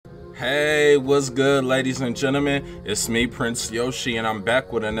Hey, what's good, ladies and gentlemen? It's me, Prince Yoshi, and I'm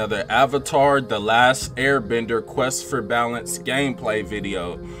back with another Avatar: The Last Airbender Quest for Balance gameplay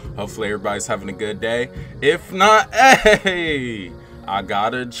video. Hopefully everybody's having a good day. If not, hey, I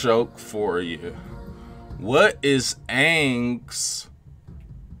got a joke for you. What is Aang's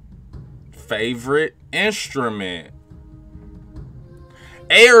favorite instrument?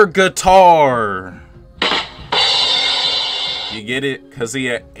 Air guitar. You get it? Cause he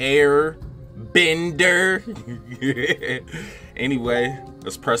an air bender. Anyway,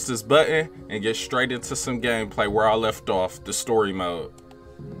 let's press this button and get straight into some gameplay where I left off, the story mode.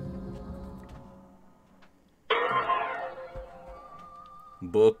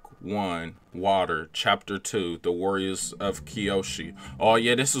 Book 1, Water, Chapter 2, The Warriors of Kyoshi. Oh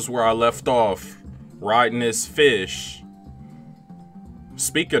yeah, this is where I left off, riding this fish.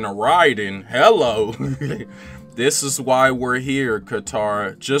 Speaking of riding, hello. This is why we're here,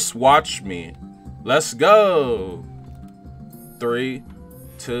 Katara. Just watch me. Let's go. 3,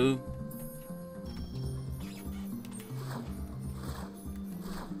 2.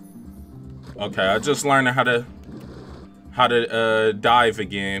 Okay, I just learned how to dive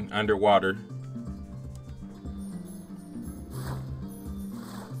again underwater.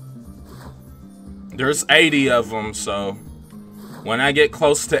 There's 80 of them, so when I get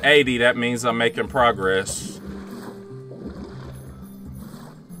close to 80, that means I'm making progress.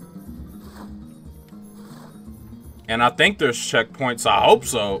 And I think there's checkpoints. I hope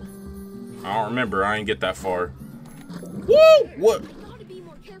so. I don't remember. I didn't get that far. Woo! What? Gotta be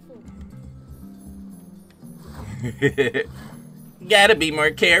more careful. Gotta be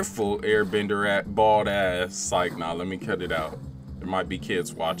more careful, Airbender at bald ass. Like, nah, let me cut it out. There might be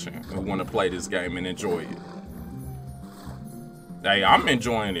kids watching who want to play this game and enjoy it. Hey, I'm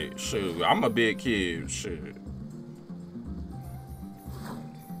enjoying it. Shoot, I'm a big kid. Shit.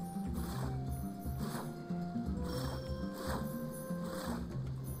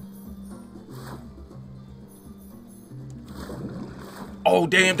 Oh,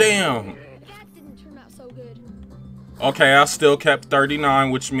 damn. That didn't turn out so good. Okay, I still kept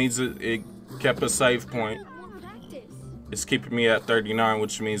 39, which means it kept a save point. It's keeping me at 39,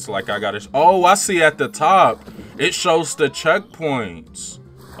 which means like I gotta... Oh, I see at the top. It shows the checkpoints.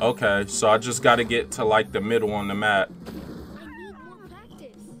 Okay, so I just gotta get to like the middle on the map. I need more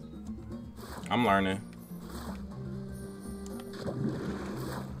practice. I'm learning.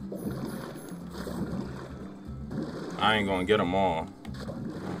 I ain't gonna get them all.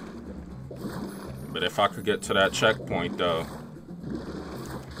 But if I could get to that checkpoint though.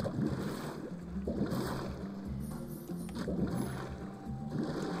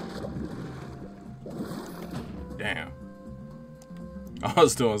 Damn. I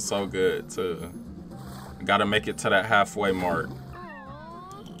was doing so good too. Gotta make it to that halfway mark.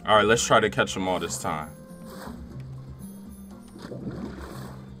 Alright, let's try to catch them all this time.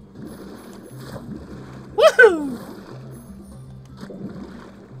 Woohoo!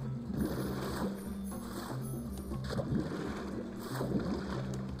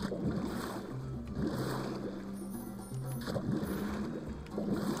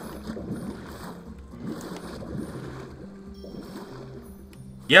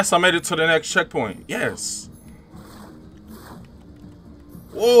 Yes, I made it to the next checkpoint. Yes.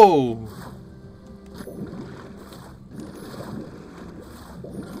 Whoa.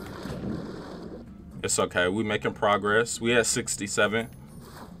 It's okay. We making progress. We at 67.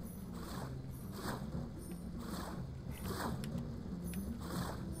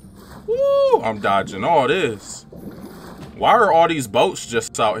 Woo! I'm dodging all this. Why are all these boats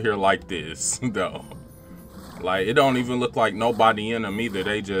just out here like this, though? Like, it don't even look like nobody in them either.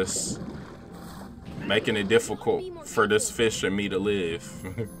 They just making it difficult for this fish and me to live.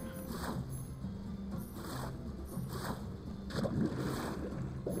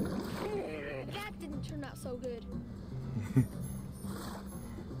 That didn't turn out so good.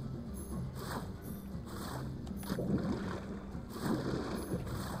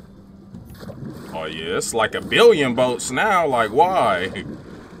 Oh yeah, it's like a billion boats now. Like, why?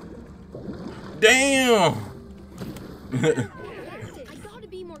 Damn. I gotta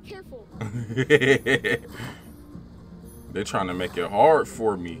be more careful. They're trying to make it hard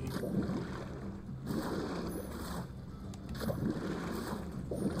for me.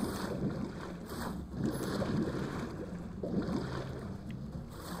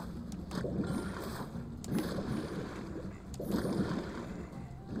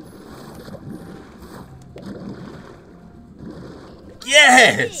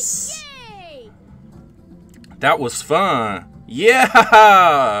 Yes! Yay! That was fun.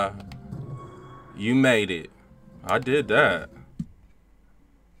 Yeah! You made it. I did that.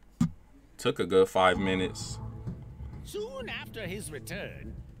 Took a good 5 minutes. Soon after his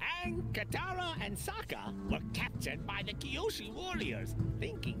return, Aang, Katara, and Sokka were captured by the Kyoshi warriors,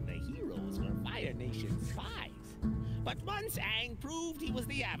 thinking the heroes were Fire Nation spies. But once Aang proved he was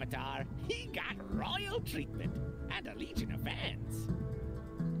the Avatar, he got royal treatment and a legion of fans.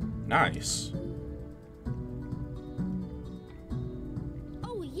 Nice.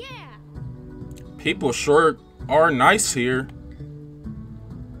 Oh yeah. People sure are nice here.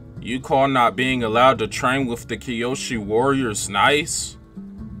 You call not being allowed to train with the Kyoshi warriors nice?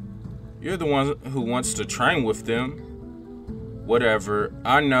 You're the one who wants to train with them. Whatever.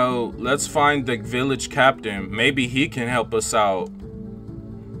 I know. Let's find the village captain. Maybe he can help us out.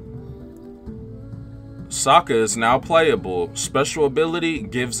 Sokka is now playable. Special ability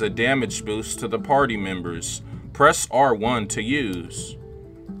gives a damage boost to the party members. Press R1 to use.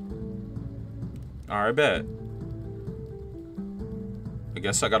 Alright, bet. I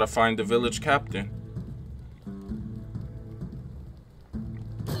guess I gotta find the village captain.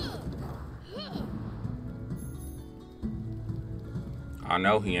 I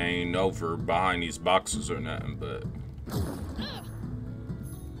know he ain't over behind these boxes or nothing, but...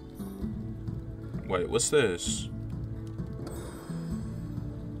 Wait, what's this?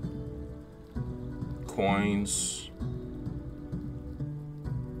 Coins.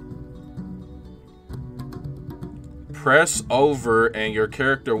 Press over and your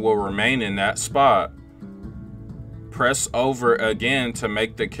character will remain in that spot. Press over again to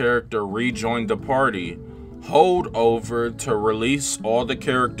make the character rejoin the party. Hold over to release all the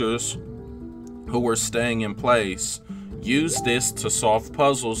characters who were staying in place. Use this to solve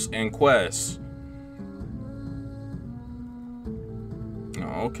puzzles and quests.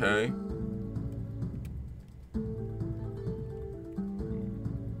 Okay.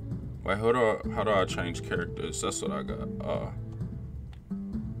 Wait, how do I change characters? That's what I got.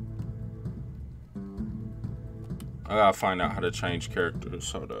 I gotta find out how to change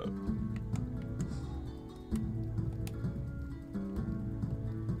characters. Hold up.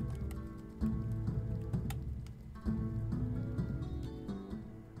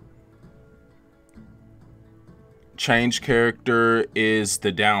 Change character is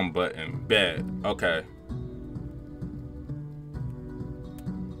the down button. Bet. Okay.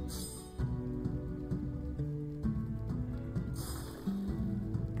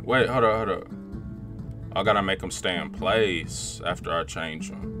 Wait, hold up. I gotta make them stay in place after I change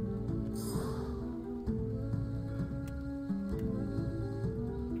them.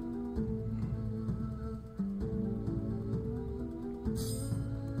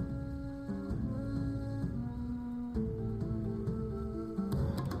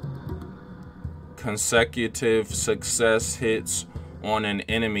 Consecutive success hits on an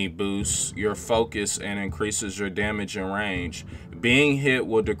enemy boosts your focus and increases your damage and range. Being hit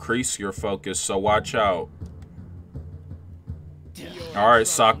will decrease your focus, so watch out. Alright,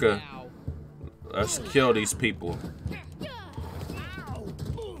 Sokka. Let's kill these people. I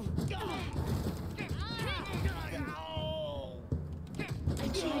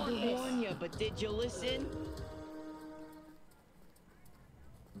tried to warn you, but did you listen?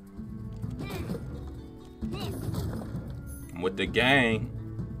 I'm with the gang.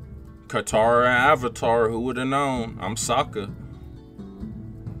 Katara and Avatar, who would have known? I'm Sokka.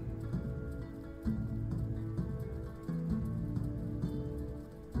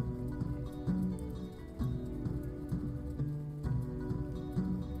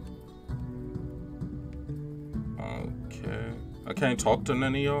 Okay. I can't talk to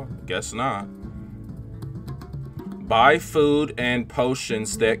none of y'all? Guess not. Buy food and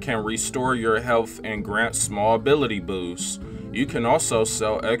potions that can restore your health and grant small ability boosts. You can also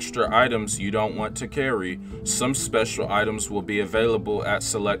sell extra items you don't want to carry. Some special items will be available at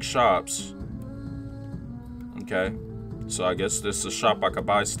select shops. Okay, so I guess this is a shop I could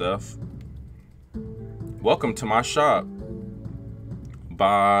buy stuff. Welcome to my shop.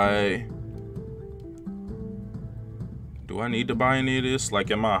 Buy. Do I need to buy any of this? Like,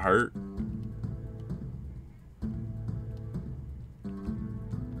 am I hurt?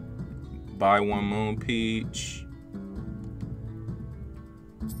 Buy one moon peach.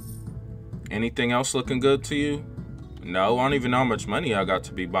 Anything else looking good to you? No, I don't even know how much money I got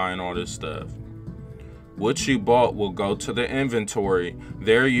to be buying all this stuff. What you bought will go to the inventory.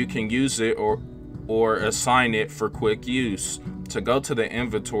 There you can use it or assign it for quick use. To go to the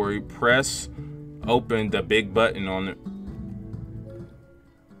inventory, press open the big button on it.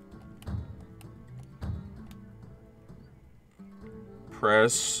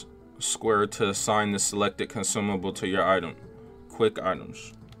 Press square to assign the selected consumable to your item. Quick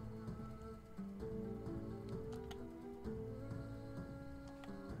items.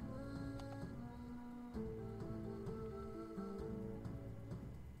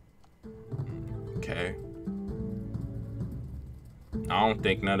 I don't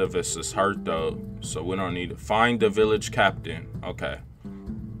think none of us is hurt though, so we don't need to find the village captain. Okay.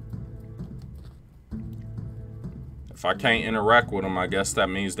 If I can't interact with them, I guess that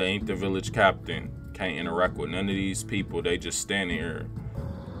means they ain't the village captain. Can't interact with none of these people. They just standing here.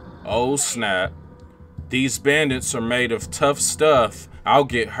 Oh snap. These bandits are made of tough stuff. I'll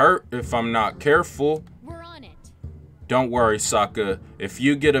get hurt if I'm not careful. We're on it. Don't worry, Sokka. If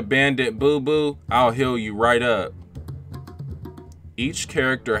you get a bandit boo-boo, I'll heal you right up. Each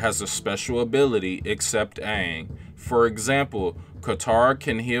character has a special ability except Aang. For example, Katara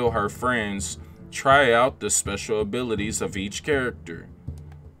can heal her friends. Try out the special abilities of each character.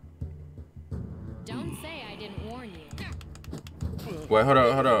 Don't say I didn't warn you. Wait, hold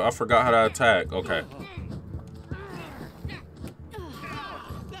up. I forgot how to attack. Okay.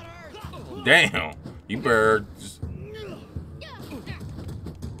 Damn. You better just...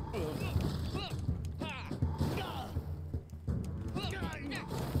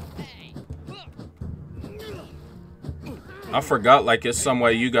 I forgot, like, it's some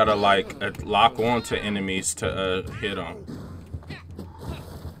way you gotta, like, lock on to enemies to hit them.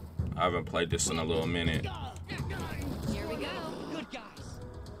 I haven't played this in a little minute. Here we go. Good guys.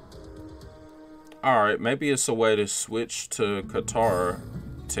 Alright, maybe it's a way to switch to Katara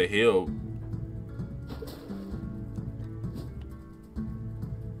to heal.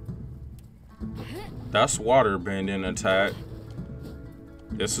 That's water bending attack.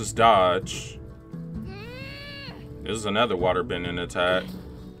 This is dodge. This is another water bending attack.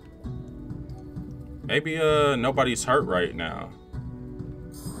 Maybe nobody's hurt right now.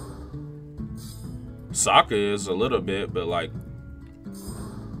 Sokka is a little bit, but like...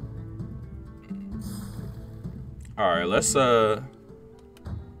 Alright, let's there's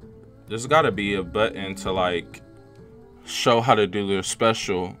gotta be a button to like show how to do their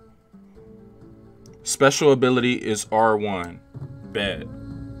special. Special ability is R1. Bet.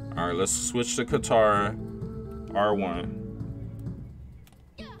 Alright, let's switch to Katara. R1.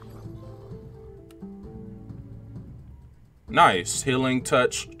 Nice. Healing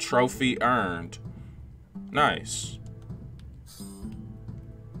touch trophy earned. Nice.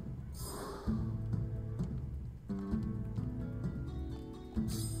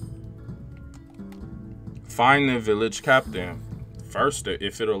 Find the village captain. First,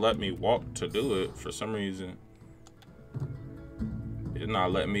 if it'll let me walk to do it, for some reason. It's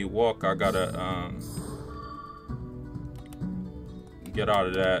not letting me walk. I gotta get out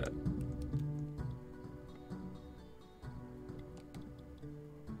of that.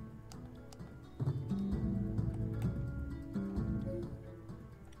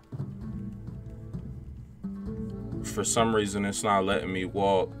 For some reason, it's not letting me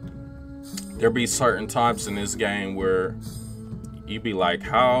walk. There be certain times in this game where you be like,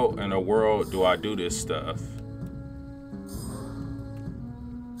 how in the world do I do this stuff?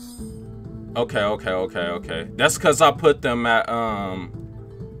 Okay. That's because I put them at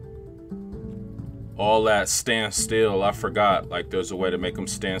all that stand still. I forgot, like, there's a way to make them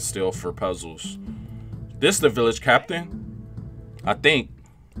stand still for puzzles. This the village captain? I think.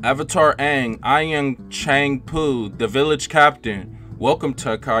 Avatar Aang, I am Chang Pu, the village captain. Welcome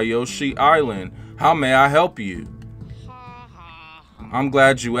to Kyoshi Island. How may I help you? I'm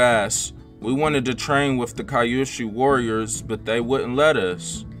glad you asked. We wanted to train with the Kyoshi warriors, but they wouldn't let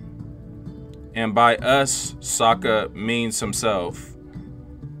us. And by us, Sokka means himself.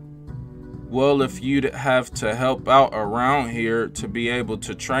 Well, if you'd have to help out around here to be able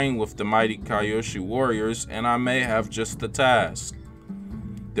to train with the mighty Kyoshi warriors, and I may have just the task.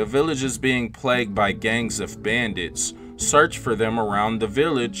 The village is being plagued by gangs of bandits. Search for them around the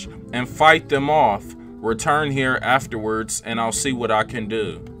village and fight them off. Return here afterwards and I'll see what I can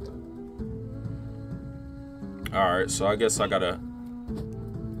do. Alright, so I guess I gotta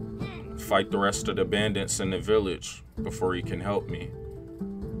fight the rest of the bandits in the village before he can help me.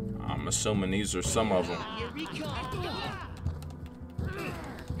 I'm assuming these are some of them.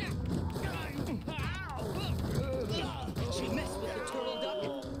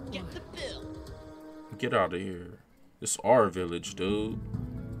 Get out of here. It's our village, dude.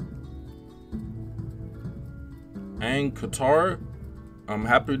 And Katara, I'm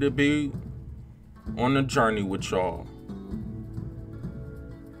happy to be on the journey with y'all.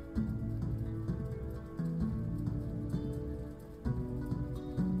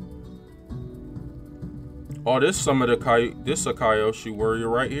 Oh, this some of the this a Kyoshi warrior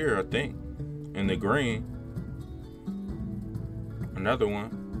right here, I think. In the green. Another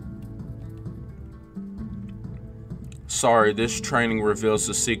one. Sorry, this training reveals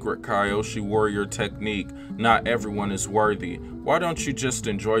a secret Kyoshi warrior technique. Not everyone is worthy. Why don't you just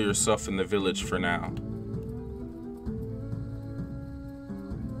enjoy yourself in the village for now?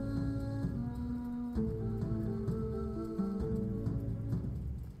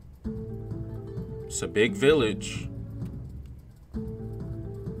 It's a big village.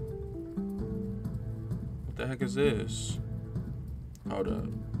 What the heck is this? Hold up.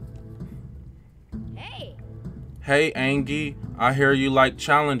 Hey. Hey, Angie. I hear you like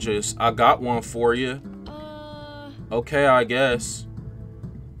challenges. I got one for you. Okay, I guess.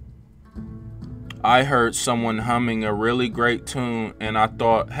 I heard someone humming a really great tune, and I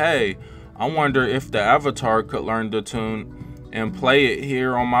thought, hey, I wonder if the avatar could learn the tune and play it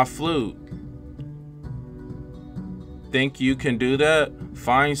here on my flute. Think you can do that?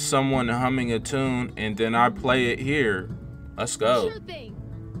 Find someone humming a tune, and then I play it here. Let's go. Sure thing.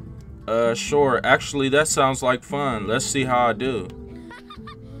 Sure. Actually, that sounds like fun. Let's see how I do.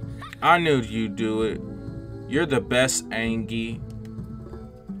 I knew you'd do it. You're the best, Angie.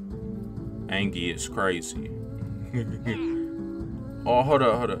 Angie is crazy. Oh, hold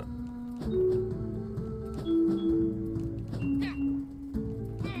up, hold up.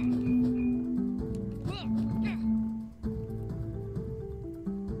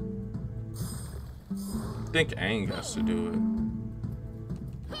 I think Aang has to do it.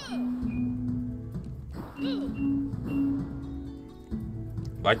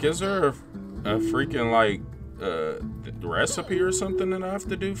 Like, is there a freaking, like, recipe or something that I have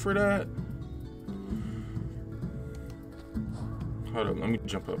to do for that? Hold up, let me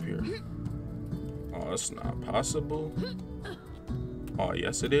jump up here. Oh, that's not possible. Oh,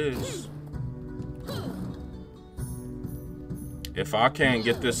 yes it is. If I can't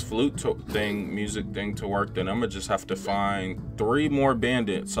get this flute music thing to work, then I'm gonna just have to find 3 more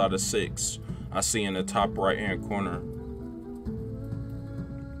bandits out of 6 I see in the top right hand corner.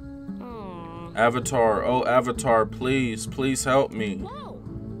 Avatar, oh Avatar, please help me. Whoa.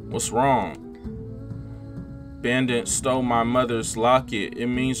 What's wrong? Bandit stole my mother's locket. It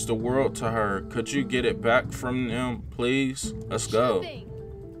means the world to her. Could you get it back from them, please? Let's go.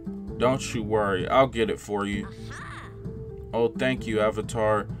 Don't you worry, I'll get it for you. Oh, thank you,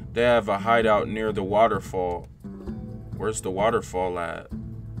 Avatar. They have a hideout near the waterfall. Where's the waterfall at?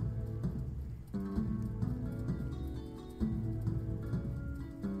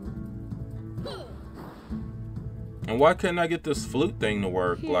 And why couldn't I get this flute thing to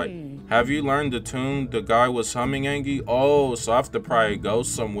work? Like, have you learned the tune the guy was humming, Angie? Oh, so I have to probably go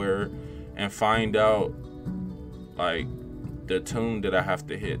somewhere and find out, like, the tune that I have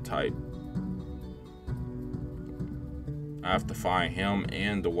to hit type. I have to find him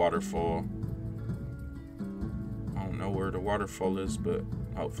and the waterfall. I don't know where the waterfall is, but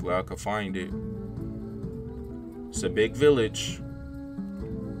hopefully I can find it. It's a big village.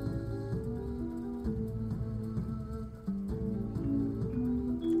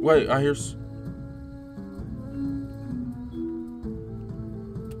 Wait, I hear...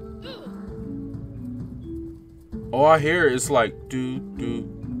 Oh, I hear it's like do do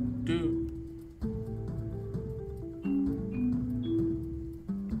do.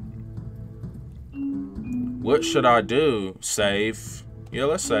 What should I do? Save. Yeah,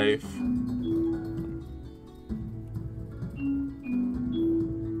 let's save.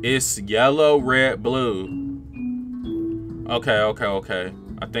 It's yellow, red, blue. Okay.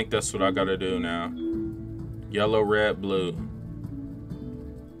 I think that's what I gotta do now. Yellow, red, blue.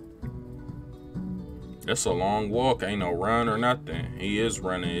 It's a long walk. Ain't no run or nothing. He is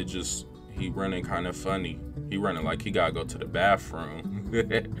running. It just, he running kind of funny. He running like he gotta go to the bathroom.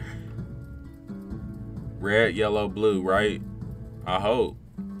 Red, yellow, blue, right? I hope.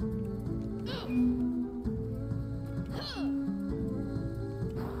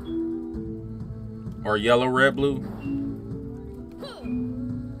 Or yellow, red, blue?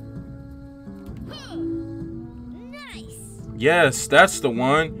 Nice. Yes, that's the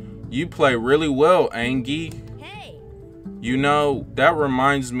one. You play really well, Angie. Hey. You know, that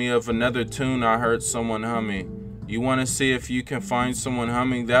reminds me of another tune I heard someone humming. You want to see if you can find someone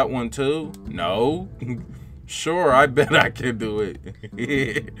humming that one too? No? Sure, I bet I can do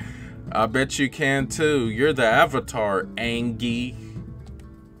it. I bet you can too. You're the Avatar, Angie.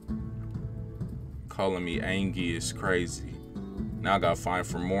 Calling me Angie is crazy. Now I gotta find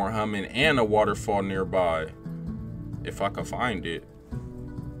for more humming and a waterfall nearby. If I can find it.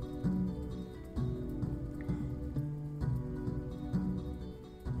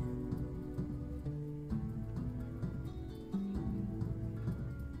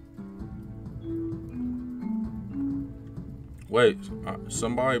 Wait,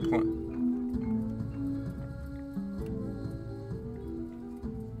 somebody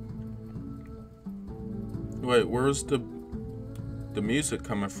Wait, where's the music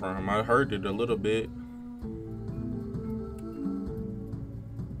coming from? I heard it a little bit.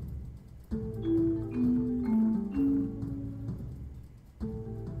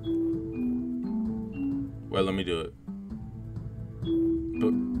 Well, let me do it.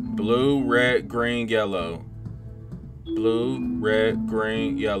 Blue, red, green, yellow. Blue, red,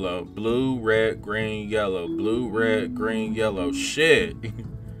 green, yellow. Blue, red, green, yellow. Blue, red, green, yellow. Shit.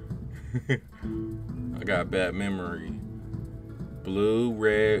 I got bad memory. Blue,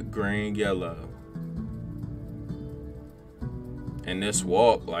 red, green, yellow. And this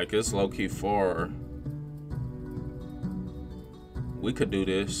walk, like, it's low-key far. We could do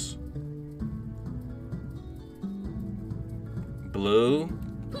this. Blue,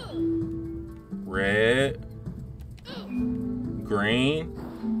 red,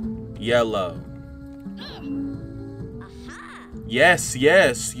 green, yellow. Yes,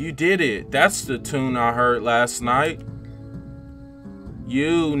 yes, you did it. That's the tune I heard last night.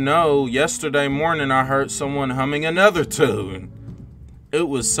 You know, yesterday morning I heard someone humming another tune. It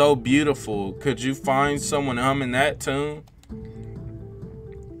was so beautiful. Could you find someone humming that tune?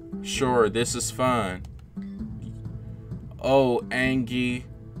 Sure, this is fun. Oh, Angie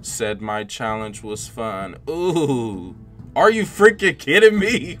said my challenge was fun. Ooh, are you freaking kidding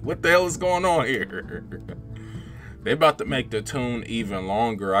me? What the hell is going on here? They about to make the tune even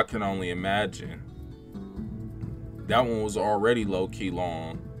longer. I can only imagine. That one was already low-key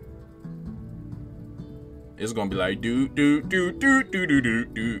long. It's gonna be like do do do do do do do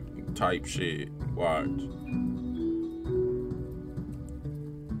do type shit. Watch.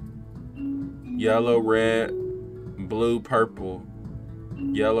 Yellow, red, blue, purple.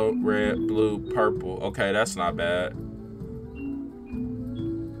 Yellow, red, blue, purple. Okay, that's not bad.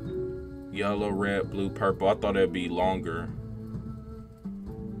 Yellow, red, blue, purple. I thought it'd be longer.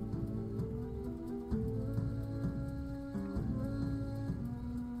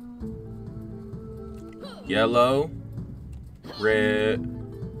 Yellow, red,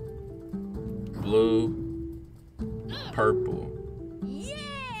 blue, purple.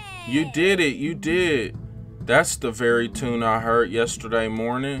 You did it, you did. That's the very tune I heard yesterday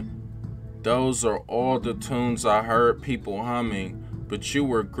morning. Those are all the tunes I heard people humming. But you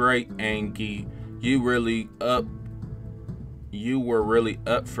were great, Angie. You were really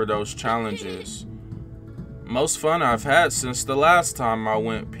up for those challenges. Most fun I've had since the last time I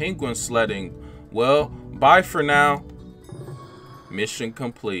went penguin sledding. Well, bye for now. Mission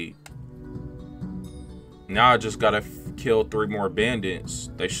complete. Now I just gotta kill 3 more bandits.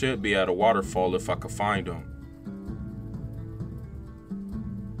 They should be at a waterfall if I could find them.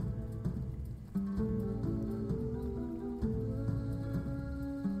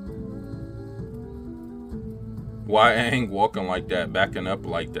 Why Aang walking like that, backing up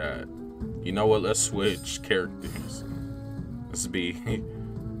like that? You know what? Let's switch characters. Let's be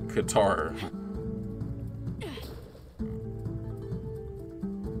Katara.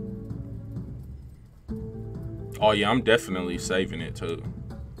 Oh yeah, I'm definitely saving it too.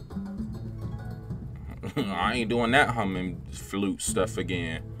 I ain't doing that humming flute stuff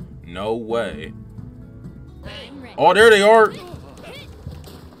again. No way. Oh, there they are.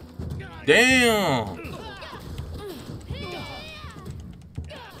 Damn.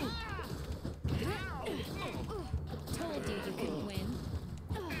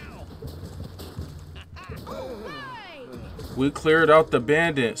 We cleared out the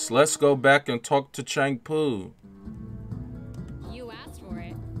bandits. Let's go back and talk to Changpu. You asked for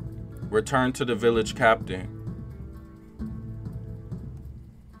it. Return to the village captain.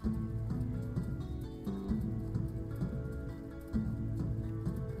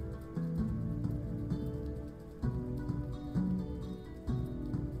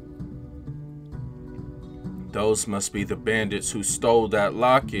 Those must be the bandits who stole that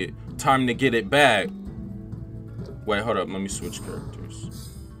locket. Time to get it back. Wait, hold up. Let me switch characters.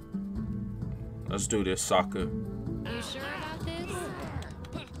 Let's do this, Sokka. You sure about this?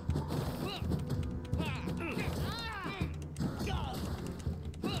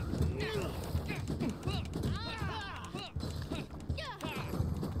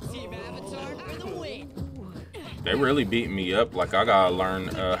 Team Avatar for the win. They really beat me up. Like, I gotta learn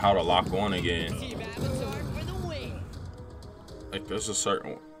how to lock on again. Team Avatar for the win. Like, there's a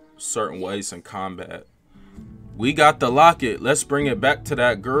certain ways in combat. We got the locket. Let's bring it back to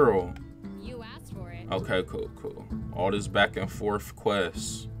that girl. You asked for it. Okay, cool, cool. All this back and forth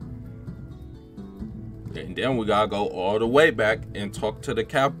quests. And then we gotta go all the way back and talk to the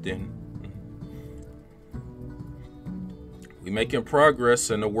captain. We making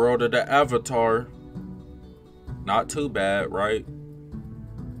progress in the world of the Avatar. Not too bad, right?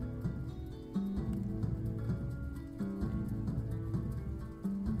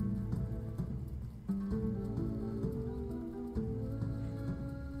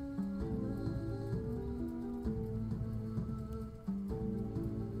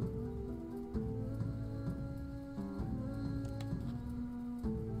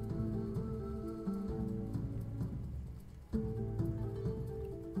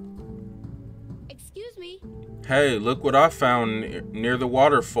 me. Hey, look what I found near the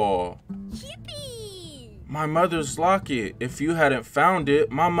waterfall. Yippee! My mother's locket. If you hadn't found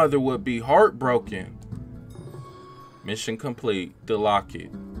it, my mother would be heartbroken. Mission complete. The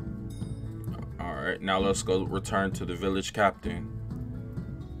locket. Alright, now let's go return to the village captain.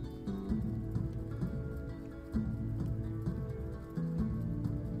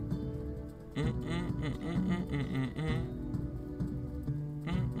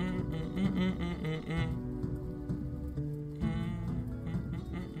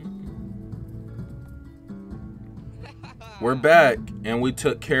 We're back, and we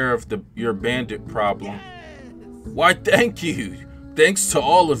took care of your bandit problem. Why, thank you. Thanks to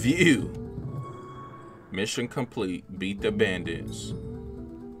all of you. Mission complete. Beat the bandits.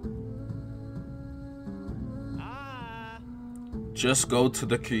 Just go to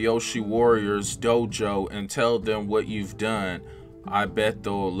the Kyoshi Warriors dojo and tell them what you've done. I bet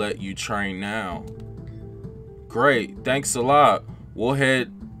they'll let you train now. Great, thanks a lot. We'll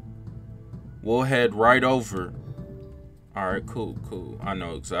head right over. Alright, cool. I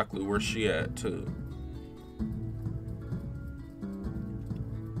know exactly where she at too.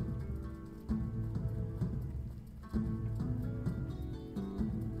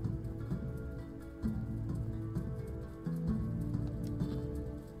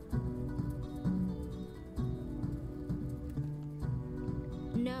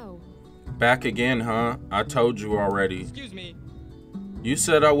 No. Back again, huh? I told you already. Excuse me. You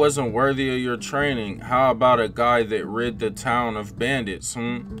said I wasn't worthy of your training. How about a guy that rid the town of bandits, I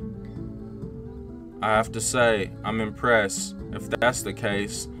have to say, I'm impressed. If that's the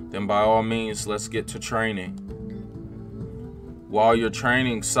case, then by all means, let's get to training. While you're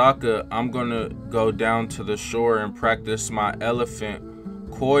training Sokka, I'm gonna go down to the shore and practice my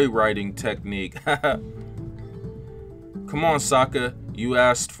elephant koi riding technique. Come on, Sokka. You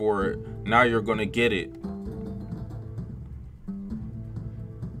asked for it. Now you're gonna get it.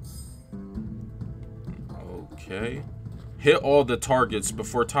 Okay. Hit all the targets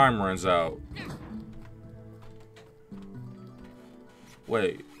before time runs out.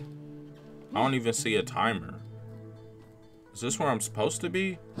 Wait. I don't even see a timer. Is this where I'm supposed to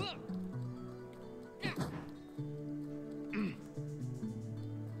be?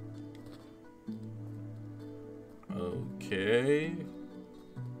 Okay.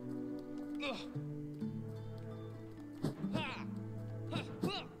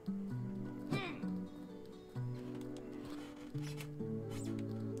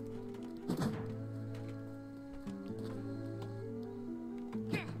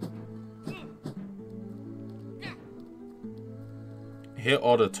 Hit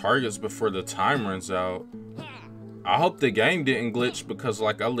all the targets before the time runs out. I hope the game didn't glitch because,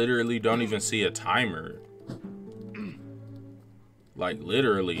 like, I literally don't even see a timer. Like,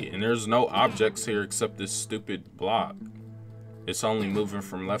 literally. And there's no objects here except this stupid block. It's only moving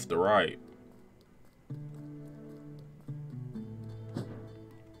from left to right.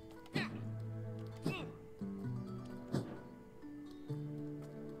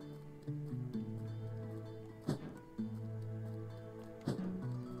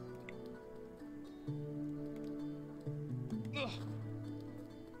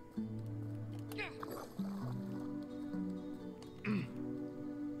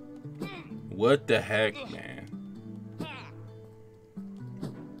 What the heck, man?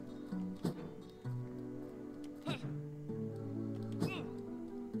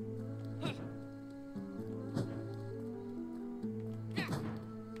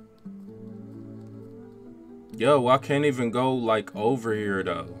 Yo, I can't even go, like, over here,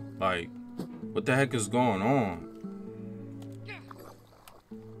 though. Like, what the heck is going on?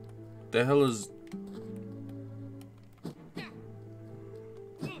 What the hell is...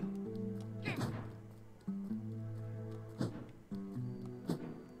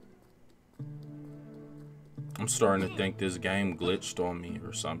 I'm starting to think this game glitched on me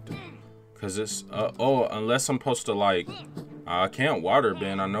or something. Cause it's, oh, unless I'm supposed to, like, I can't water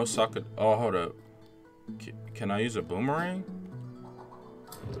bend. I know Sokka, oh, hold up. Can I use a boomerang?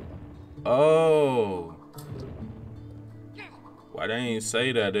 Oh. Why they ain't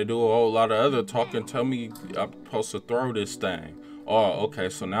say that? They do a whole lot of other talking. Tell me I'm supposed to throw this thing. Oh, okay,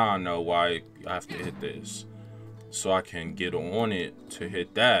 so now I know why I have to hit this. So I can get on it to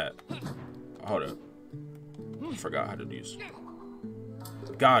hit that. Hold up. I forgot how to do this.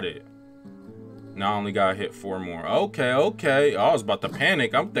 Got it. Now I only gotta hit 4 more. Okay, okay. I was about to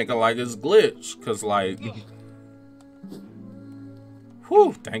panic. I'm thinking like it's glitch. Cause like...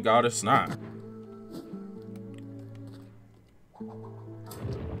 Whew, thank God it's not.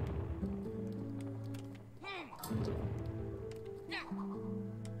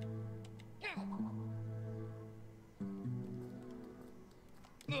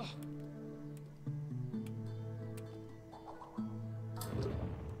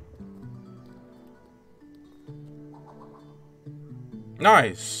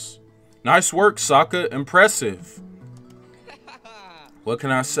 Nice. Nice work, Sokka. Impressive. What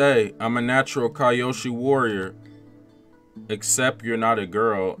can I say? I'm a natural Kyoshi warrior. Except you're not a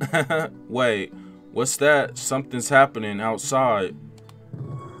girl. Wait, what's that? Something's happening outside.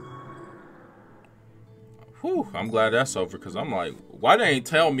 Whew, I'm glad that's over because I'm like, why they ain't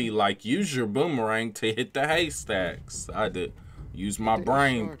tell me, like, use your boomerang to hit the haystacks? I had to use my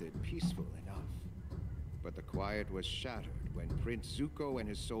brain. Started peaceful enough, but the quiet was shattered when Prince Zuko and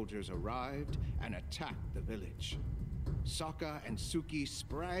his soldiers arrived and attacked the village. Sokka and Suki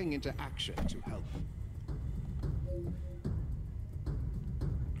sprang into action to help.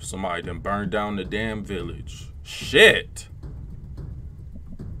 Somebody done burned down the damn village. Shit!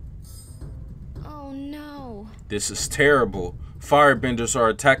 Oh no. This is terrible. Firebenders are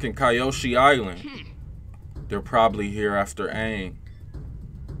attacking Kyoshi Island. They're probably here after Aang.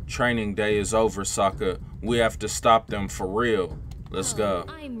 Training day is over, Sokka. We have to stop them for real. Let's go.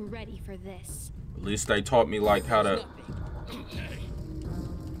 I'm ready for this. At least they taught me like how to... Don't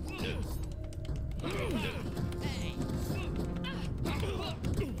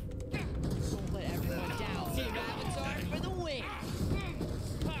let everyone down. Team Avatar for the win.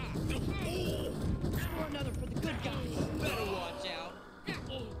 Or another for the good guys. Better watch out.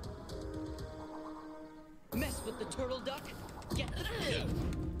 Mess with the turtle duck. Get the fill.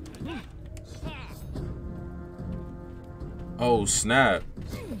 Oh, snap.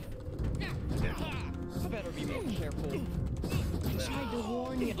 I better be more careful. I tried to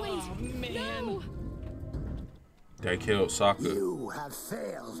warn you. Oh, man. No. They killed Sokka. You have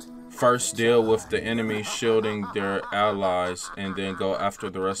failed. First deal with the enemy shielding their allies and then go after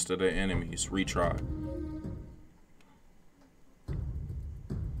the rest of the enemies. Retry.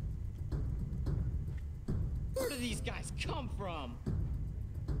 Where do these guys come from?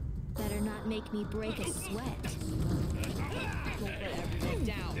 Better not make me break a sweat. Don't let everyone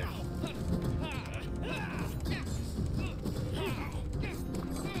down.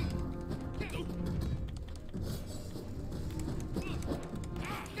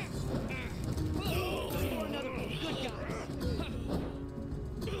 Or another for the good guys.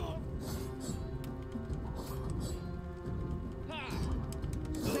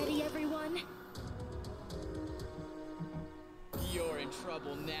 Ready, everyone? You're in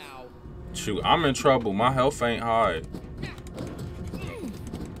trouble now. Shoot, I'm in trouble. My health ain't high.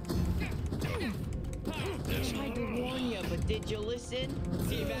 Tried to warn you, but did you listen?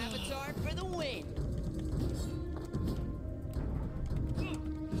 Team Avatar for the win.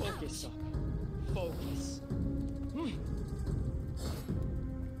 Focus, Sokka. Focus.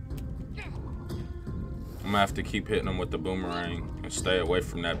 I'm gonna have to keep hitting them with the boomerang and stay away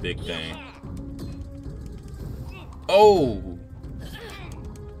from that big thing. Oh!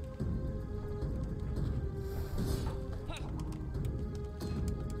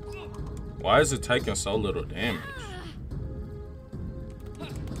 Why is it taking so little damage?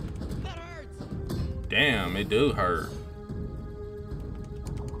 That hurts. Damn, it do hurt.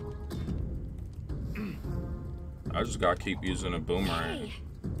 I just gotta keep using a boomerang. Hey.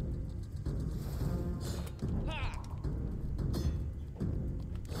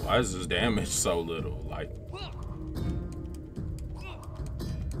 Why is this damage so little? Like,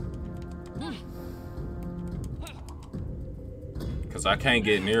 because I can't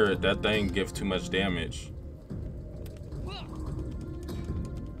get near it. That thing gives too much damage.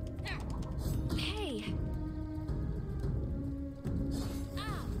 Hey.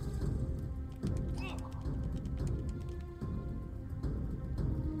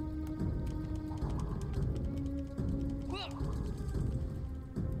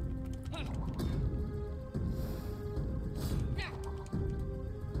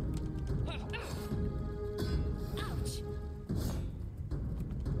 Ouch.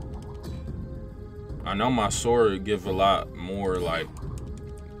 I know my sword would give a lot more like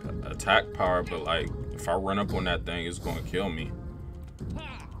attack power, but like if I run up on that thing, it's gonna kill me.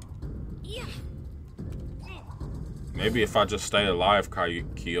 Yeah. Maybe if I just stay alive,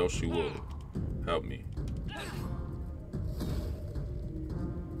 Kyoshi will help me.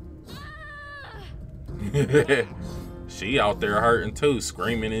 She out there hurting too,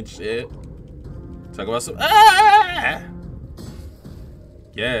 screaming and shit. Talk about some. Ah!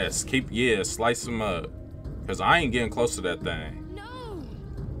 Yes, slice him up. Cause I ain't getting close to that thing. No.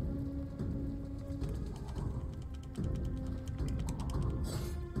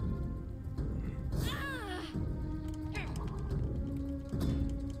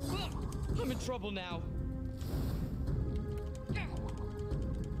 I'm in trouble now.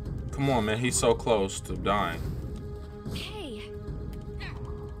 Come on, man. He's so close to dying. Hey.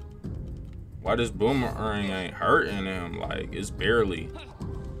 Why this boomerang ain't hurting him? Like, it's barely.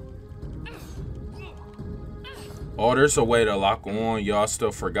 Oh, there's a way to lock on. Y'all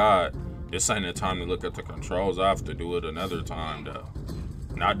still forgot. This ain't the time to look at the controls. I have to do it another time, though.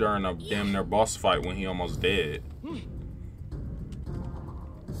 Not during a damn near boss fight when he almost dead.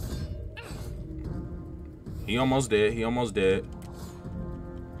 He almost dead. He almost dead.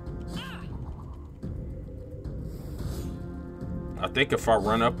 I think if I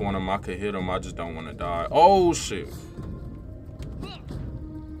run up on him, I could hit him. I just don't want to die. Oh, shit.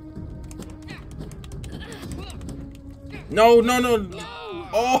 No, no, no.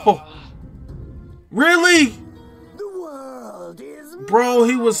 Oh. Really? Bro,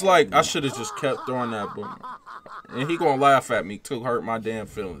 he was like, I should have just kept throwing that boomerang. And he gonna laugh at me too, hurt my damn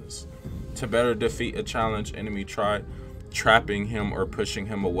feelings. To better defeat a challenge enemy, try trapping him or pushing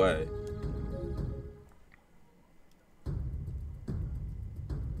him away.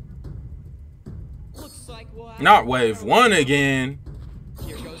 Looks like we'll Not wave 1 again.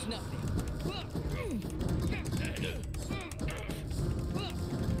 Here goes nothing.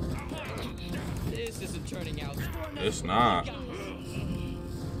 This isn't turning out. It's not.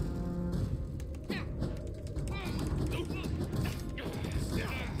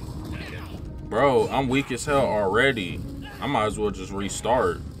 Bro, I'm weak as hell already. I might as well just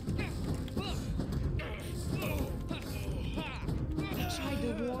restart. Tried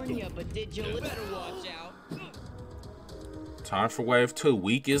to warn you, but did you better watch out? Time for wave 2.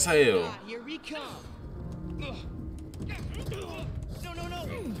 Weak as hell. Ah, here we come. No, no, no.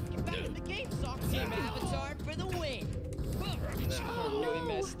 Get back in the game, Sock. Team Avatar for the win. Oh, really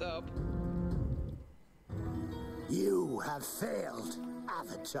messed up. You have failed,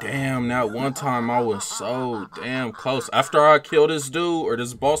 Avatar. Damn, that one time I was so damn close. After I kill this dude or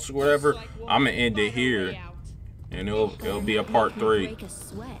this boss or whatever, I'm gonna end it here. And it'll be a part 3. Break a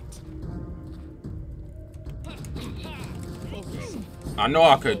sweat. I know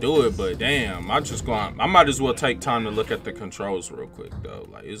I could do it, but damn, I might as well take time to look at the controls real quick though.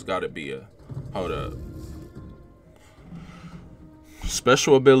 Like, it's gotta be a, hold up.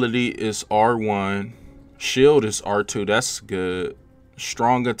 Special ability is R1. Shield is R2, that's good.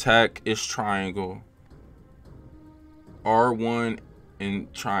 Strong attack is triangle. R1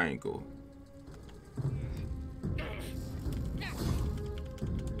 and triangle.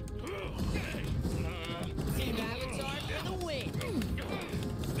 Team Avatar for the win.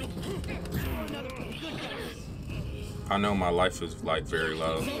 Another good guy. I know my life is like very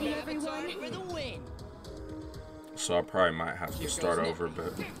low, Team Avatar for the win. so I probably might have to start over,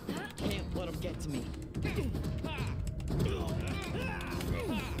 but Can't let him get to me. Oh,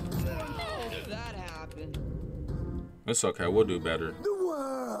 that happened. it's okay. We'll do better. The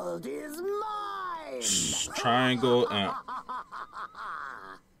world is mine. Triangle and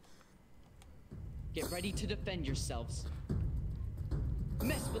Get ready to defend yourselves.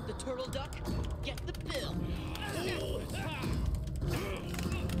 Mess with the turtle duck, get the bill.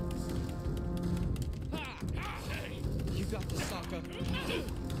 You got the Sokka.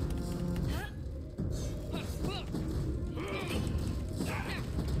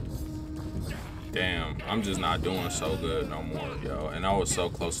 damn, I'm just not doing so good no more, yo. And I was so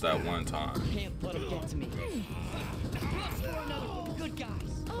close that one time. Can't let him get to me. Another good guys.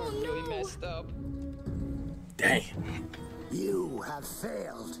 Oh, really messed up. Damn. You have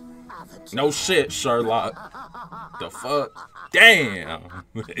failed, Avatar. No shit, Sherlock. The fuck? Damn.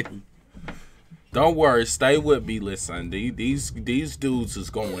 Don't worry, stay with me. Listen, these dudes is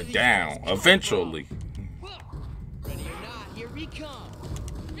going down eventually. Ready or not, here we come.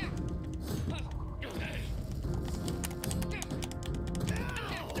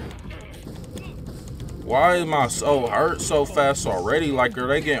 Why am I so hurt so fast already? Like, are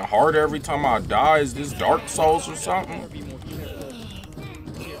they getting hard every time I die? Is this Dark Souls or something? Be more careful.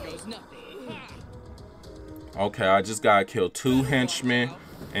 Here goes nothing. Okay, I just gotta kill 2 henchmen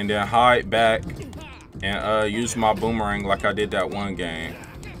and then hide back and use my boomerang like I did that one game.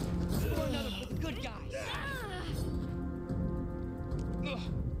 Another good guys.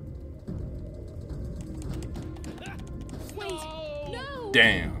 Wait, no!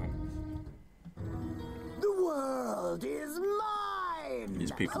 Damn. The world is mine.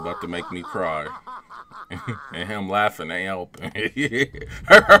 These people about to make me cry. And him laughing ain't helping.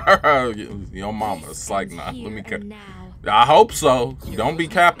 Your mama's like, nah, let me Here cap. and now. I hope so. Don't be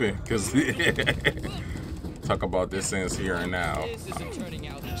capping, cause talk about this ends here and now. This isn't turning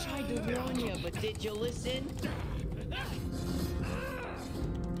out. I tried to warn you, but did you listen?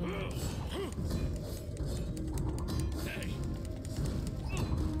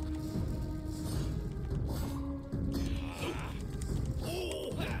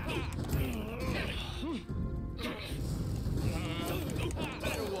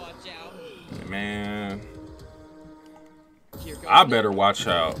 I better watch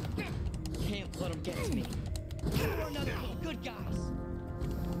out. Can't let them get to me. We're another good guys.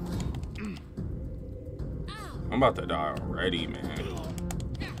 I'm about to die already, man.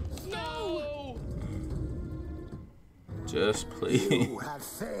 No! Just please. You have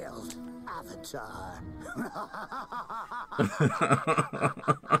failed, Avatar.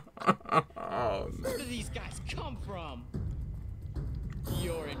 Oh, man. Where do these guys come from?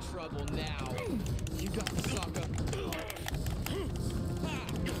 You're in trouble now. You got the Sokka.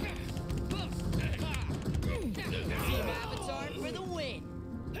 Team Avatar for the win.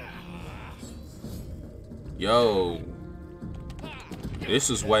 Yo. This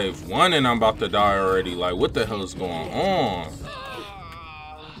is wave 1 and I'm about to die already. Like, what the hell is going on?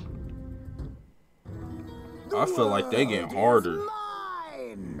 I feel like they getting harder.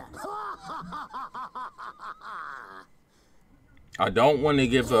 Mine. I don't want to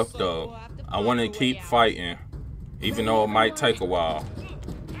give up though. I want to keep fighting, even though it might take a while.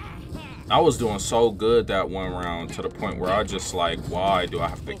 I was doing so good that one round to the point where I just like, why do I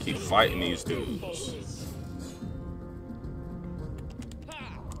have to keep fighting these dudes?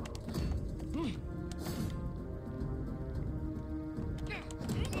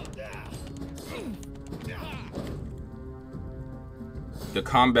 The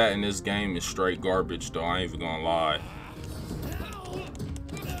combat in this game is straight garbage though, I ain't even gonna lie.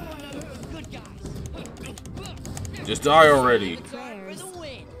 Good guys. Just die already. For the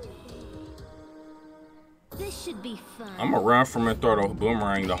win. This should be fun. I'm gonna run from and throw the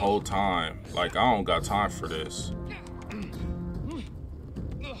boomerang the whole time. Like, I don't got time for this.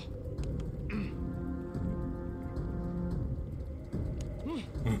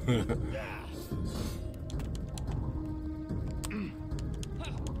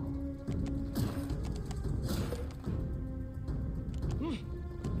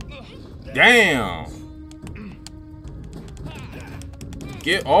 Damn!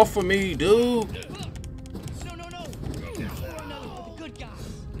 Get off of me, dude! No, no, no. We're another for the good guys.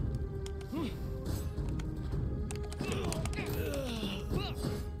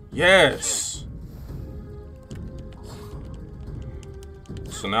 Yes!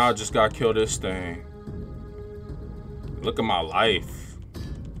 So now I just gotta kill this thing. Look at my life.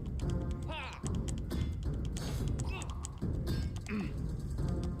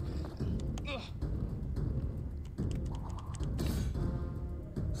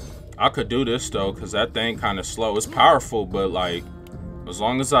 I could do this though, cause that thing kind of slow. It's powerful, but like, as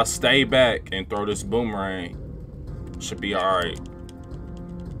long as I stay back and throw this boomerang, should be all right.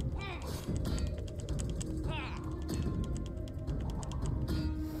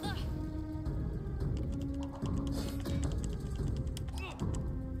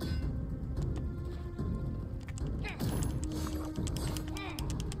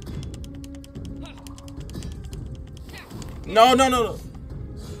 No, no, no, no.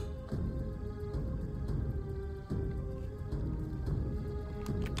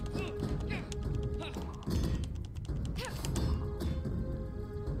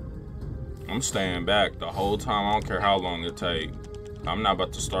 I'm staying back the whole time. I don't care how long it takes. I'm not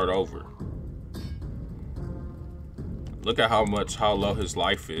about to start over. Look at how low his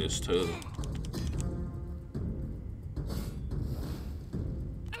life is too.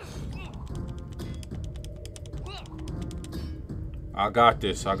 I got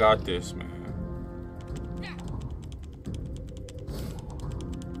this, man.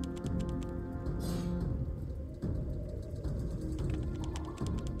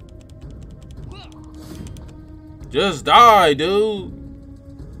 Just die, dude.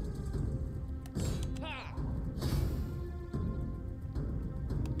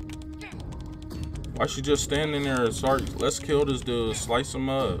 Why she just standing there and start, let's kill this dude, slice him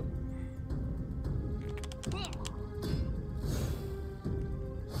up.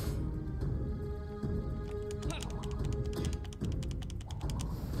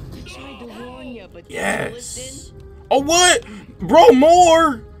 Yes. Oh, what? Bro,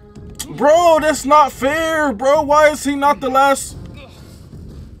 more? Bro, that's not fair, bro. Why is he not the last?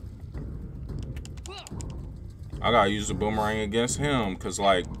 I gotta use the boomerang against him, because,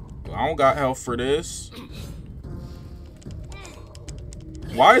 like, I don't got health for this.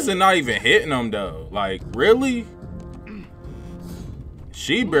 Why is it not even hitting him, though? Like, really?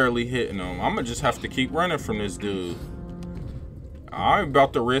 She barely hitting him. I'm gonna just have to keep running from this dude. I ain't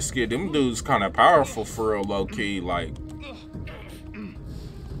about to risk it. Them dudes kind of powerful for real, low-key. Like,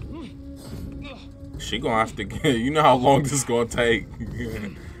 she gonna have to get, you know how long this is gonna take.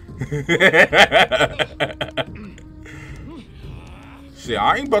 See,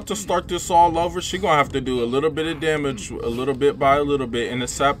 I ain't about to start this all over. She gonna have to do a little bit of damage, a little bit by a little bit. And the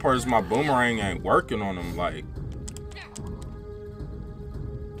sad part is my boomerang ain't working on him. Like,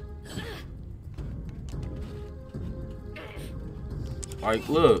 Like,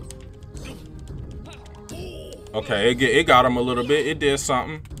 look. Okay, it got him a little bit. It did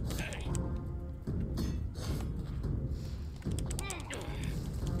something.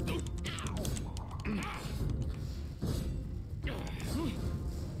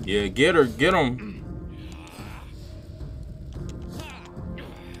 Yeah, get her, get him.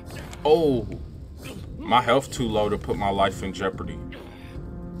 Oh, my health too low to put my life in jeopardy.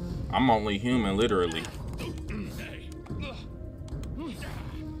 I'm only human, literally.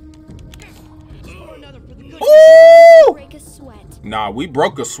 Ooh! Break a sweat. Nah, we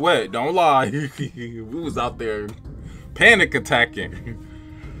broke a sweat. Don't lie. We was out there panic attacking.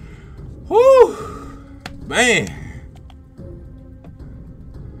 Whoo, man.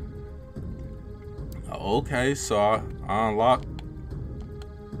 Okay, so I unlocked.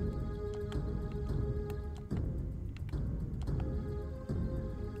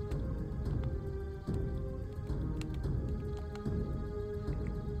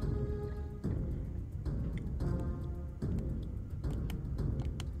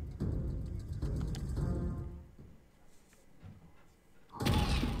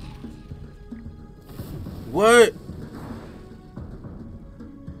 What?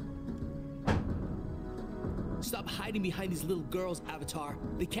 Stop hiding behind these little girls, Avatar.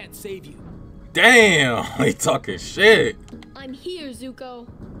 They can't save you. Damn, he talking shit. I'm here, Zuko.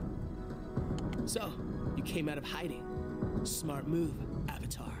 So, you came out of hiding. Smart move,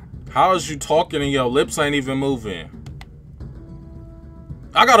 Avatar. How is you talking and your lips ain't even moving?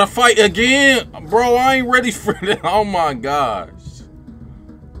 I gotta fight again? Bro, I ain't ready for that. Oh my gosh.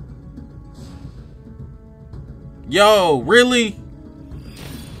 Yo, really?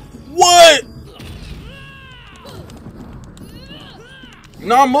 What?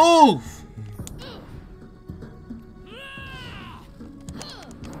 No, move. You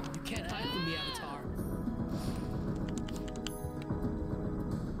can't hide from me, Avatar.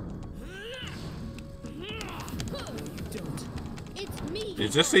 You don't. It's me.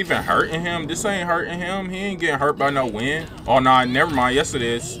 Is this even hurting him? This ain't hurting him. He ain't getting hurt by no wind. Oh, nah, never mind. Yes, it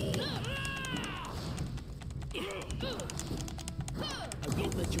is. I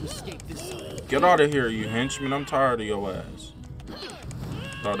won't let you escape this time. Get out of here, you henchman. I'm tired of your ass.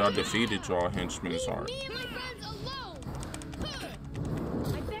 Thought I defeated y'all henchmen. Sorry. Me and my friends alone.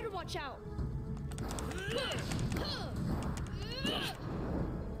 I better watch out.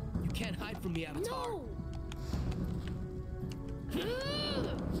 You can't hide from me, Avatar. No.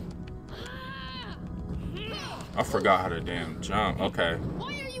 I forgot how to damn jump. Okay.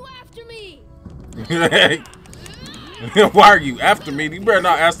 Why are you after me? Why are you after me? You better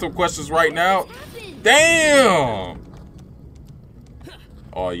not ask them questions right now. Damn.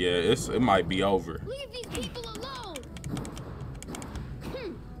 Oh yeah, it might be over. Leave these people alone.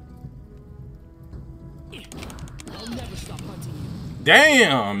 I'll never stop hunting you.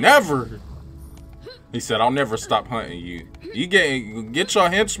 Damn, never. He said, "I'll never stop hunting you." You get your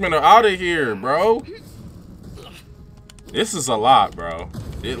henchmen out of here, bro. This is a lot, bro.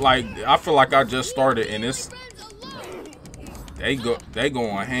 I feel like I just started and they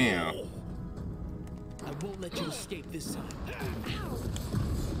going ham. I won't let you escape this time.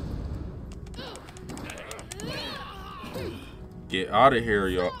 Get out of here,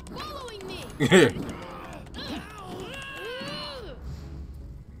 y'all. Following me. I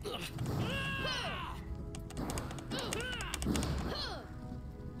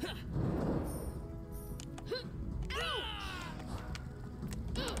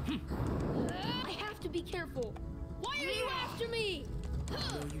have to be careful. Why are you after me? No,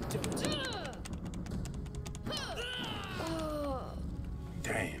 you don't.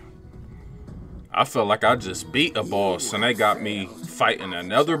 Damn. I felt like I just beat a boss and they got me fighting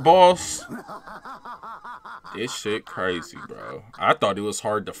another boss. This shit crazy, bro. I thought it was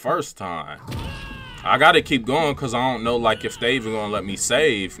hard the first time. I gotta keep going because I don't know like if they even gonna let me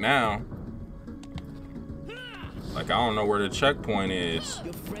save now. Like I don't know where the checkpoint is.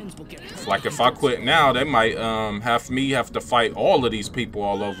 Your friends will get hurt. Like if I quit now, they might have to fight all of these people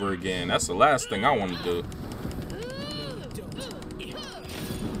all over again. That's the last thing I want to do.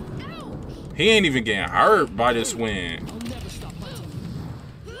 He ain't even getting hurt by this wind. I'll never stop hunting you.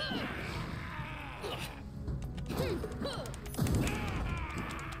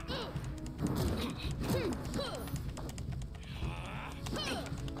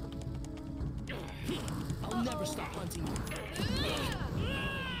 I'll never stop hunting you.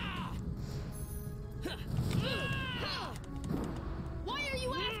 Why are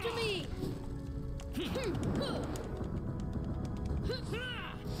you after me?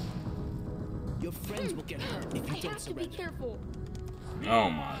 Your friends will get hurt if you I don't have to be surrender. careful. Oh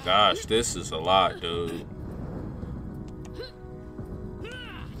my gosh, this is a lot, dude.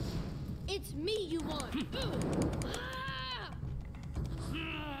 me you want.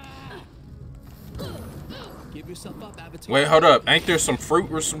 Give yourself up, Avatar. Wait, hold up. Ain't there some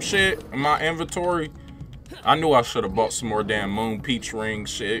fruit or some shit in my inventory? I knew I should have bought some more damn moon peach ring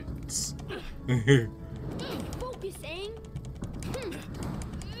shit. Focus, Aang.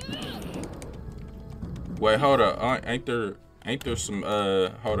 Wait, hold up. Ain't there some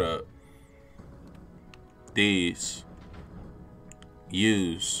hold up. These.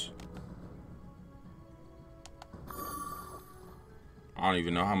 Use. I don't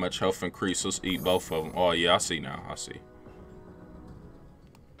even know how much health increase. Let's eat both of them. Oh yeah, I see now. I see.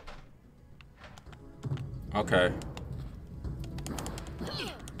 Okay.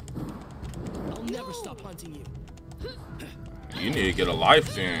 I'll never stop hunting you. You need to get a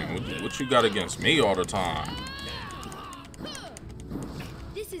life then. What you got against me all the time?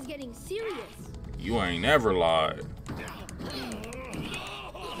 This is getting serious. You ain't never lied.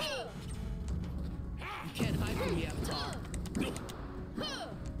 You can't hide from me, Avatar.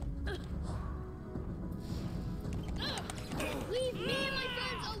 Leave me and my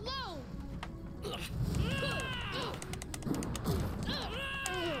friends alone.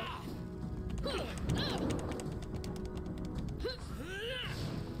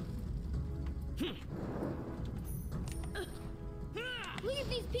 Leave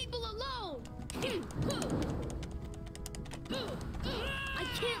these people alone. I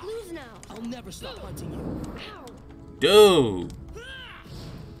can't lose now. I'll never stop hunting you. Ow. Dude.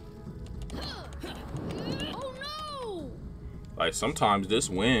 Oh no! Like sometimes this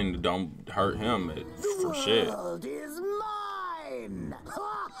wind don't hurt him for shit. The world is mine.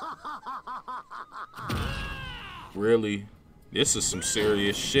 Really? This is some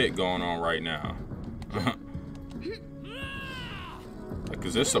serious shit going on right now. Like,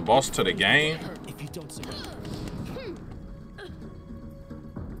 is this the boss to the game? If you don't surrender.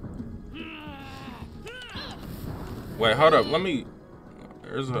 Wait, hold up. Let me.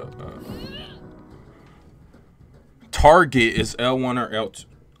 There's a. Target is L1 or L2.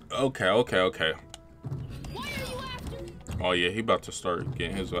 Okay. Why are you after me? Oh, yeah, he about to start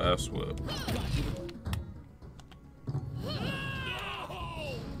getting his ass whipped.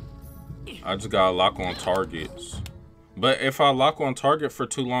 I just gotta lock on targets. But if I lock on target for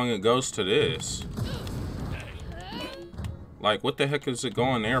too long, it goes to this. Like, what the heck is it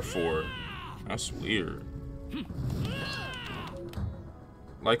going there for? That's weird.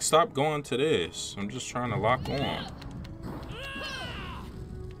 Like, stop going to this. I'm just trying to lock on.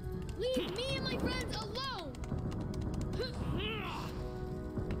 Leave me and my friends alone.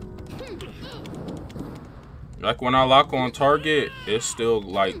 Like, when I lock on target, it still,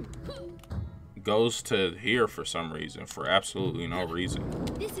 like, goes to here for some reason. For absolutely no reason.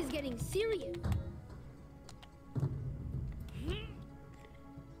 This is getting serious.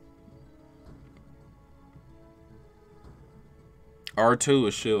 R2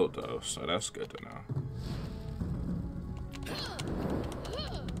 is shield, though, so that's good to know.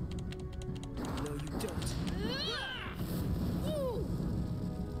 No, you don't.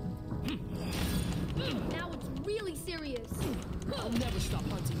 Now it's really serious. I'll never stop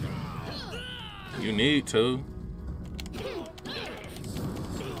hunting you. You need to.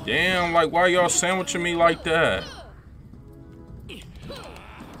 Damn, like, why y'all sandwiching me like that? I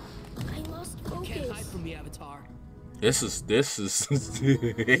must You can't hide focus. from me, Avatar. This is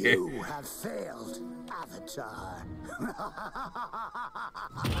You have failed, Avatar.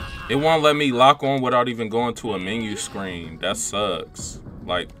 It won't let me lock on without even going to a menu screen. That sucks.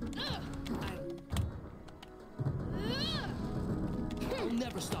 Like, I'll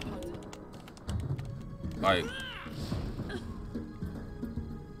never stop hunting. like,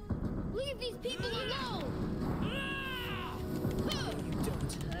 Leave these people alone. You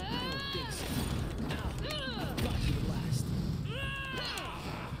don't. I don't think so. I've got you at last.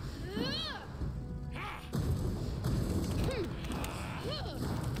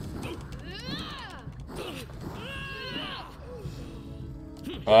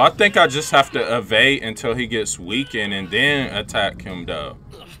 oh, I think I just have to evade until he gets weakened and then attack him, though.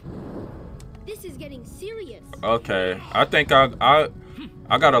 This is getting serious. Okay, I think I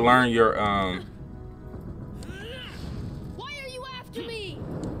gotta learn your Why are you after me?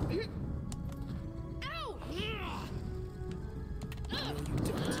 Ow! No,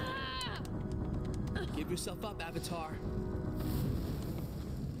 you don't. Give yourself up, Avatar.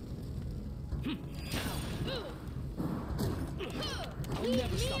 I'll Leave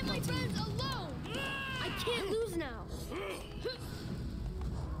never me stop and my hunting you. friends alone. I can't lose now.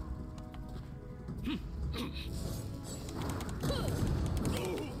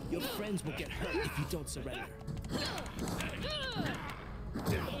 Your friends will get hurt if you don't surrender.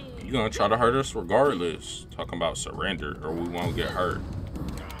 You gonna try to hurt us regardless. Talking about surrender or we won't get hurt.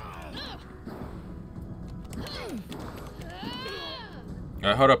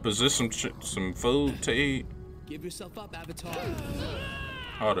 Hey, hold up. Is this some food to eat? Give yourself up, Avatar.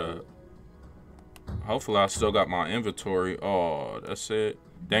 Hold up. Hopefully I still got my inventory. Oh, that's it.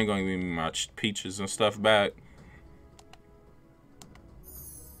 They ain't gonna give me my peaches and stuff back.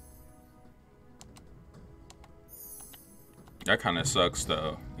 That kind of sucks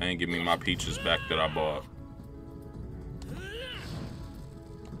though. They ain't give me my peaches back that I bought.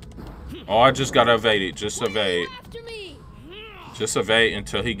 Oh, I just gotta evade it. Just evade. Just evade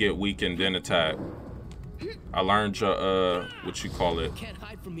until he get weak and then attack. I learned your what you call it. Can't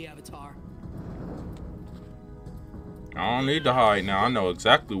hide from me, Avatar. I don't need to hide now. I know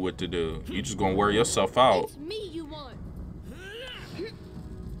exactly what to do. You just gonna wear yourself out. It's me you want.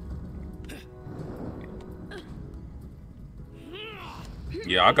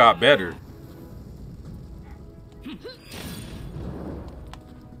 Yeah, I got better. I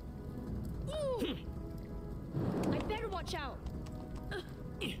better watch out.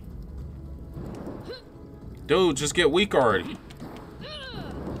 Dude, just get weak already.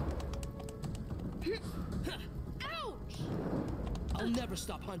 Ouch! I'll never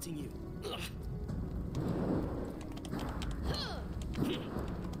stop hunting you.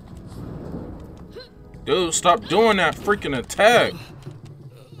 Dude, stop doing that freaking attack.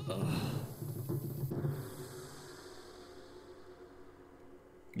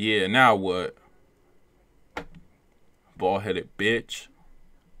 Yeah, now what? Bald-headed bitch.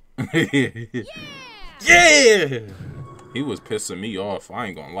 Yeah! He was pissing me off. I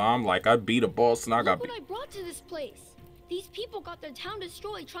ain't gonna lie. I'm like, I beat a boss and I got Look beat. what I brought to this place. These people got their town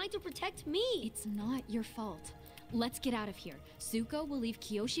destroyed trying to protect me. It's not your fault. Let's get out of here. Zuko will leave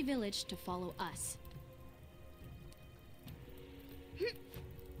Kyoshi Village to follow us.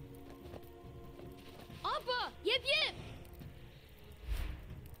 Appa! Yip yip!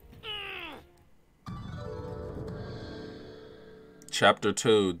 Chapter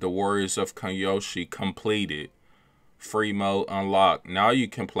 2, The Warriors of Kyoshi completed. Free mode unlocked. Now you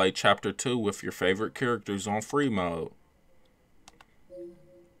can play Chapter 2 with your favorite characters on free mode.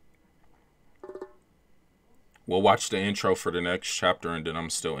 We'll watch the intro for the next chapter and then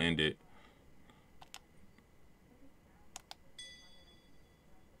I'm still end it.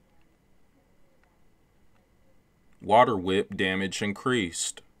 Water whip damage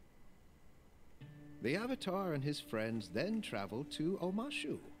increased. The Avatar and his friends then traveled to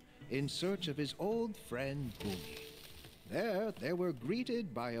Omashu in search of his old friend Bumi. There, they were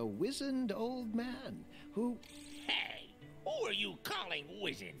greeted by a wizened old man who... Hey, who are you calling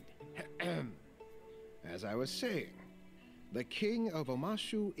wizened? As I was saying, the king of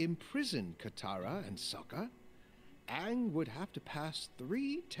Omashu imprisoned Katara and Sokka. Aang would have to pass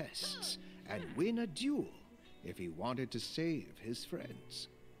 3 tests and win a duel if he wanted to save his friends.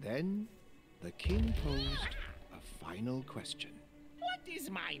 Then, the king posed a final question. What is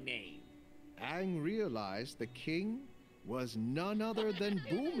my name? Aang realized the king was none other than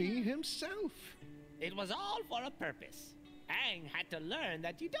Bumi himself. It was all for a purpose. Aang had to learn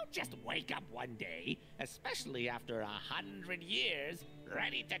that you don't just wake up one day, especially after 100 years,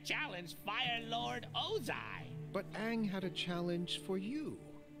 ready to challenge Fire Lord Ozai. But Aang had a challenge for you,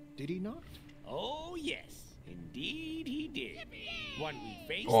 did he not? Oh yes, indeed he did. One we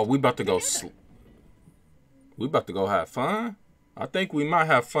faced. Oh, we about to go we about to go have fun? I think we might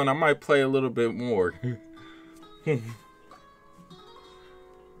have fun. I might play a little bit more.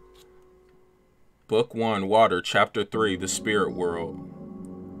 Book 1, Water, Chapter 3, The Spirit World.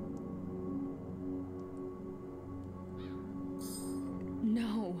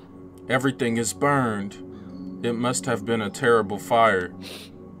 No. Everything is burned. It must have been a terrible fire.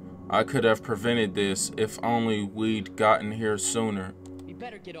 I could have prevented this if only we'd gotten here sooner. You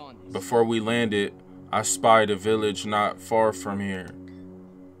better get on this. Before we landed, I spied a village not far from here.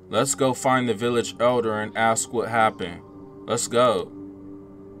 Let's go find the village elder and ask what happened. Let's go.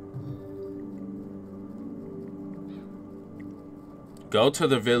 Go to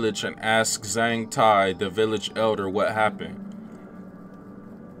the village and ask Zhang Tai, the village elder, what happened.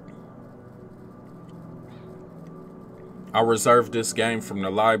 I reserved this game from the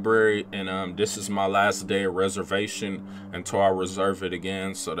library, and this is my last day of reservation until I reserve it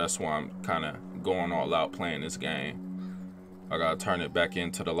again, so that's why I'm kind of going all out playing this game. I gotta turn it back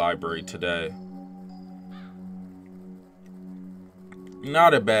into the library today.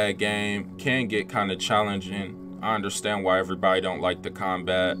 Not a bad game, can get kind of challenging. I understand why everybody don't like the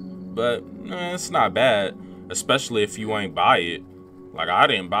combat, but it's not bad, especially if you ain't buy it. Like, I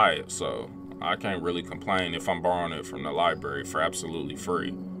didn't buy it, so I can't really complain if I'm borrowing it from the library for absolutely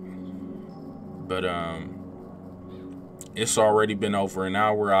free. But it's already been over an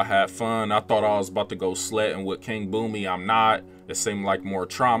hour. I had fun. I thought I was about to go sledding with King Boomy. I'm not. It seemed like more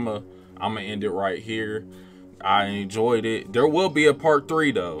trauma. I'm gonna end it right here. I enjoyed it. There will be a part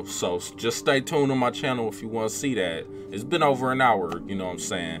 3 though, so just stay tuned on my channel if you want to see that. It's been over an hour, you know what I'm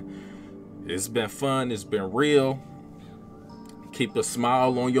saying? It's been fun. It's been real. Keep a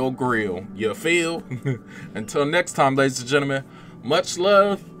smile on your grill. You feel? Until next time, ladies and gentlemen, much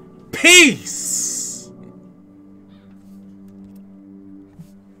love. Peace.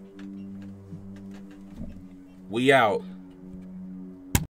 We out.